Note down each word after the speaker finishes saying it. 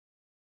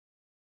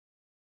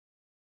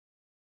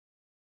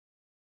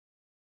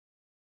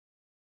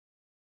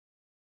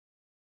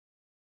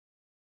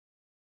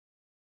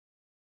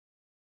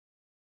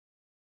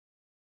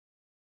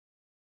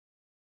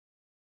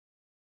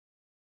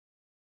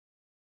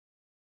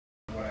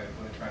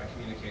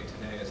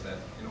appreciate today is that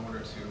in order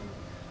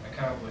to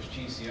accomplish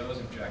GCO's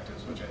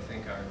objectives, which I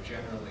think are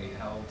generally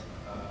held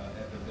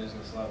at the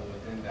business level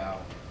within Dow,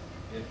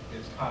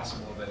 it's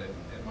possible that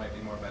it might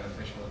be more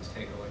beneficial to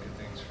take a look at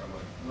things from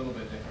a little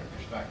bit different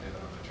perspective,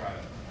 and I'm going to try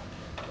to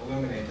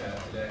illuminate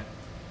that today.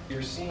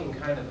 You're seeing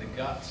kind of the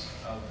guts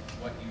of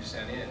what you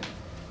sent in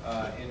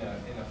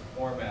a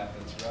format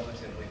that's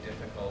relatively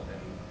difficult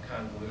and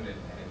convoluted,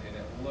 and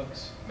it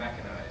looks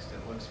mechanized.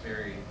 It looks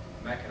very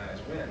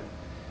mechanized when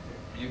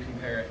you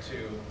compare it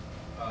to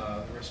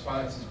the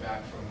responses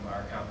back from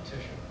our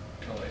competition.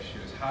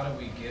 Issues. How do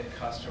we get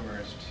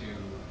customers to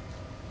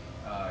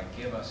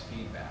give us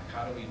feedback?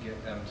 How do we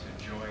get them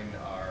to join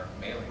our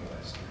mailing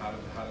list? And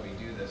how do we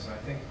do this? And I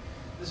think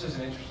this is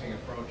an interesting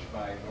approach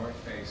by North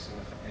Face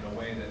in a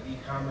way that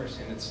e-commerce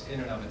in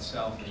and of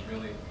itself is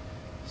really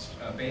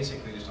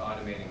basically just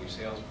automating your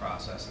sales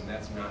process, and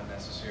that's not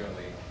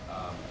necessarily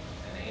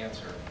an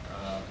answer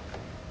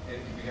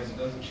because it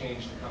doesn't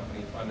change the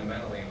company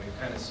fundamentally. And we've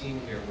kind of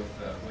seen here with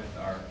the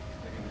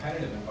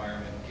competitive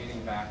environment,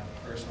 getting back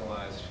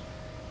personalized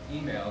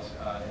emails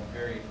in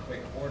very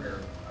quick order.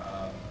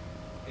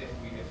 If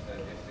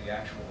the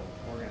actual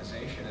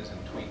organization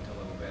isn't tweaked a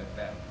little bit,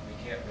 that we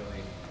can't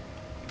really,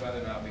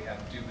 whether or not we have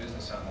to do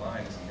business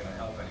online isn't going to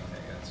help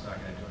anything. It's not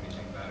going to do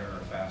anything better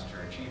or faster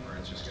or cheaper.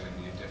 It's just going to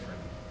be a different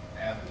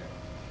avenue.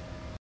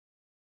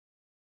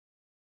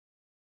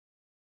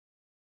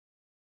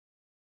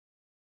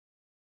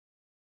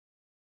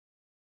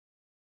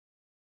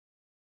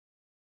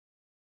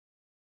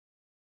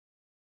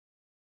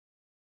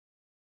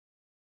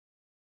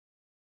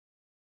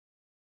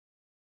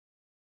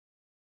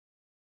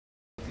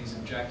 These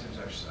objectives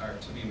are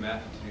to be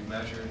met and to be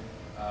measured.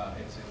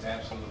 It's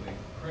absolutely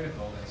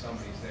critical that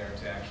somebody's there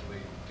to actually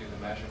do the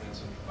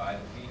measurements and provide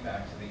the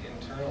feedback to the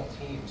internal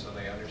team so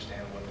they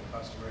understand what the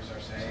customers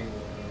are saying,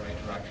 move in the right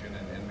direction,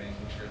 and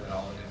making sure that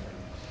all the different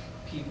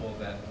people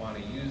that want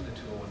to use the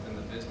tool within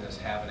the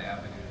business have an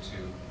avenue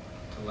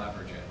to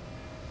leverage it.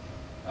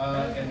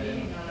 There's a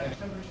meeting on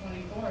October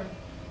 24th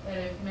that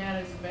if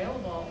Matt is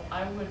available,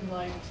 I would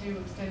like to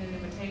extend an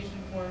invitation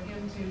for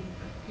him to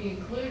be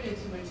included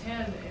to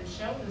attend and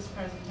show this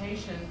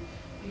presentation,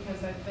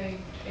 because I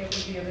think it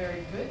would be a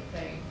very good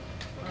thing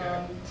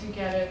to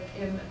get it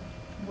in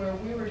where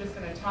we were just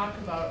going to talk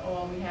about,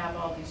 oh, we have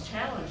all these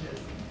challenges.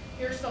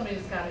 Here's somebody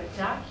that's got it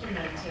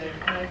documented,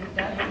 and I think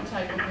that's the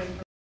type of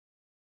information